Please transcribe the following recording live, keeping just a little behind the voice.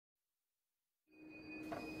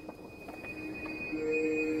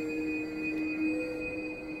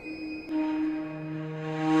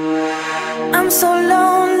so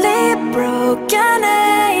lonely, broken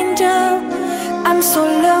angel. I'm so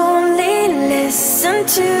lonely, listen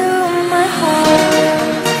to my heart.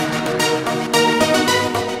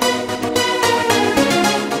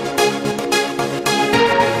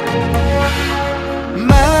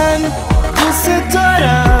 من دوست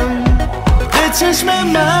دارم به چشم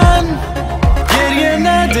من گریه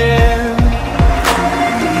نده.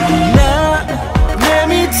 نه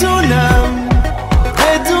نمیتونم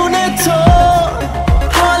بدون تو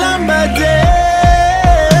حالم بده.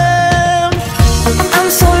 I'm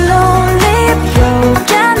so lonely,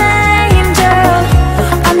 broken angel.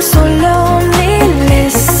 I'm so lonely,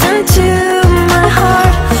 listen to my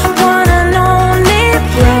heart. One and only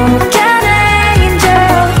broken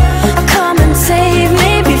angel. Come and save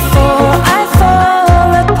me before I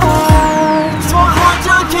fall apart. تو هر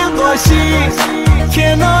جا که باشی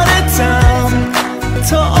کنارتم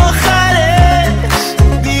تا آخرش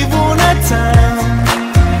دیوونتم.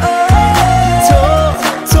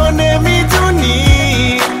 تو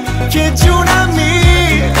نمیدونی که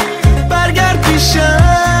جونمی برگرد پیشم.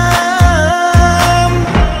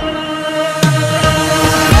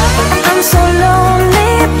 I'm so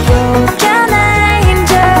lonely, broken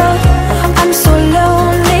angel. I'm so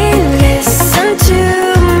lonely, listen to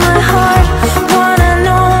my heart. One and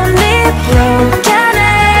only broken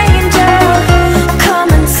angel. Come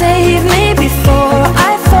and save me before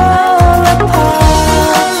I fall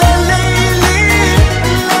apart. La la la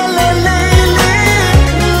la la la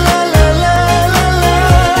la la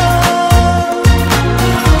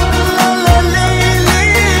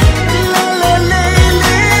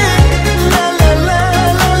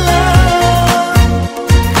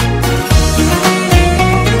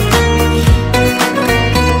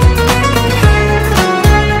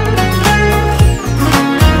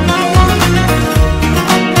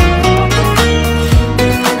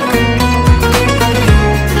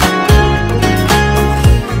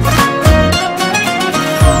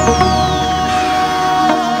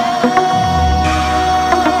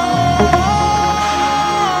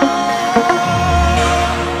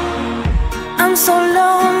I'm so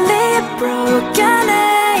lonely, broken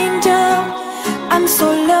angel. I'm so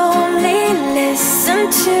lonely, listen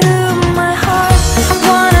to